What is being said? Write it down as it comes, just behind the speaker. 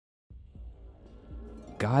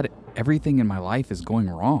God, everything in my life is going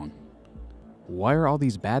wrong. Why are all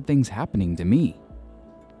these bad things happening to me?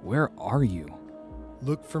 Where are you?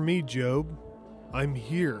 Look for me, Job. I'm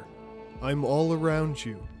here. I'm all around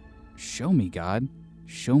you. Show me, God.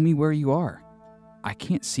 Show me where you are. I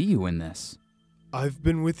can't see you in this. I've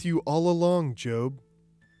been with you all along, Job.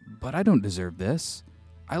 But I don't deserve this.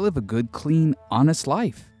 I live a good, clean, honest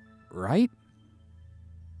life, right?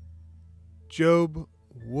 Job,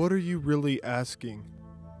 what are you really asking?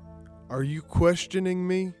 Are you questioning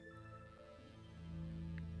me?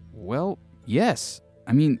 Well, yes.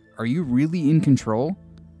 I mean, are you really in control?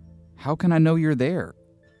 How can I know you're there?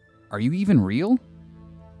 Are you even real?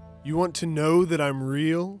 You want to know that I'm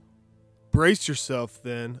real? Brace yourself,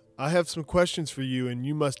 then. I have some questions for you, and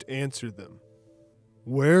you must answer them.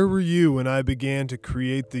 Where were you when I began to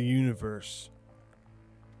create the universe?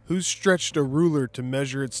 Who stretched a ruler to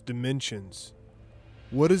measure its dimensions?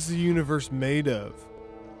 What is the universe made of?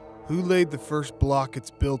 Who laid the first block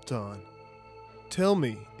it's built on? Tell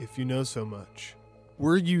me, if you know so much.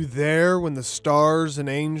 Were you there when the stars and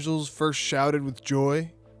angels first shouted with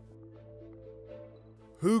joy?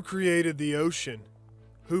 Who created the ocean?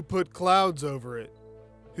 Who put clouds over it?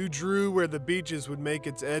 Who drew where the beaches would make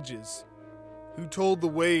its edges? Who told the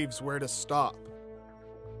waves where to stop?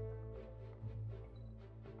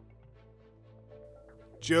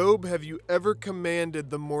 Job, have you ever commanded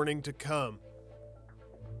the morning to come?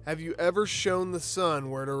 Have you ever shown the sun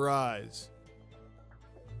where to rise?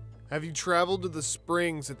 Have you traveled to the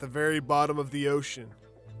springs at the very bottom of the ocean?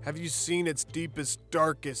 Have you seen its deepest,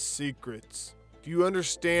 darkest secrets? Do you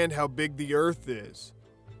understand how big the earth is?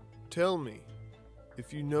 Tell me,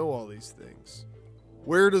 if you know all these things.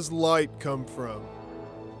 Where does light come from?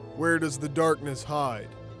 Where does the darkness hide?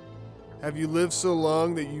 Have you lived so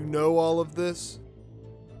long that you know all of this?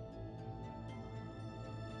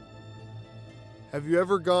 Have you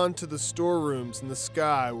ever gone to the storerooms in the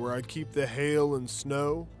sky where I keep the hail and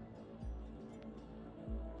snow?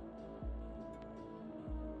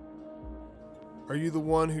 Are you the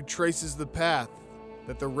one who traces the path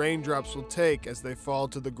that the raindrops will take as they fall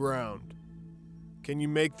to the ground? Can you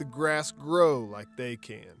make the grass grow like they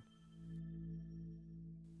can?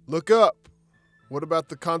 Look up! What about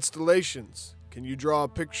the constellations? Can you draw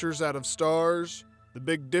pictures out of stars? The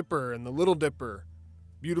Big Dipper and the Little Dipper?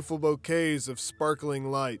 Beautiful bouquets of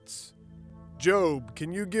sparkling lights. Job,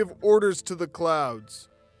 can you give orders to the clouds?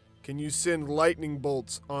 Can you send lightning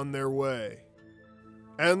bolts on their way?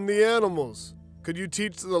 And the animals, could you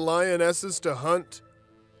teach the lionesses to hunt?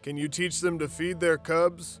 Can you teach them to feed their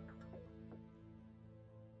cubs?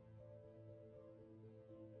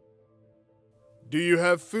 Do you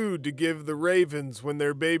have food to give the ravens when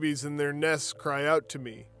their babies in their nests cry out to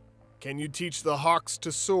me? Can you teach the hawks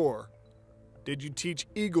to soar? Did you teach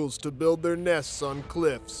eagles to build their nests on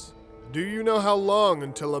cliffs? Do you know how long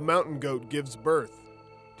until a mountain goat gives birth?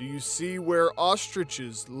 Do you see where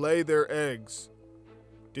ostriches lay their eggs?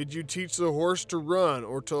 Did you teach the horse to run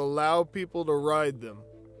or to allow people to ride them?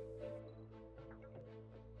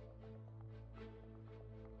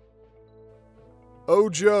 O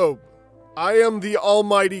Job, I am the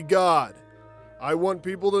Almighty God. I want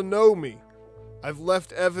people to know me. I've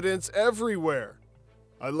left evidence everywhere.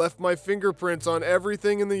 I left my fingerprints on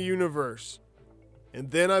everything in the universe.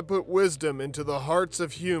 And then I put wisdom into the hearts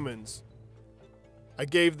of humans. I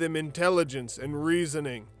gave them intelligence and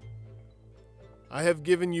reasoning. I have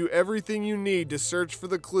given you everything you need to search for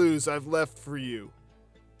the clues I've left for you.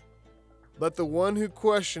 Let the one who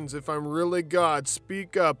questions if I'm really God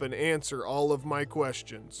speak up and answer all of my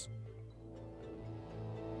questions.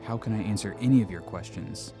 How can I answer any of your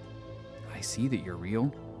questions? I see that you're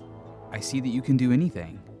real. I see that you can do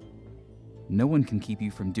anything. No one can keep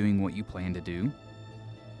you from doing what you plan to do.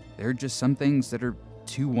 There are just some things that are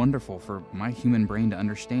too wonderful for my human brain to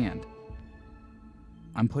understand.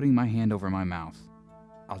 I'm putting my hand over my mouth.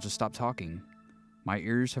 I'll just stop talking. My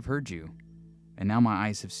ears have heard you, and now my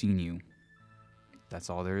eyes have seen you. That's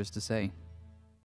all there is to say.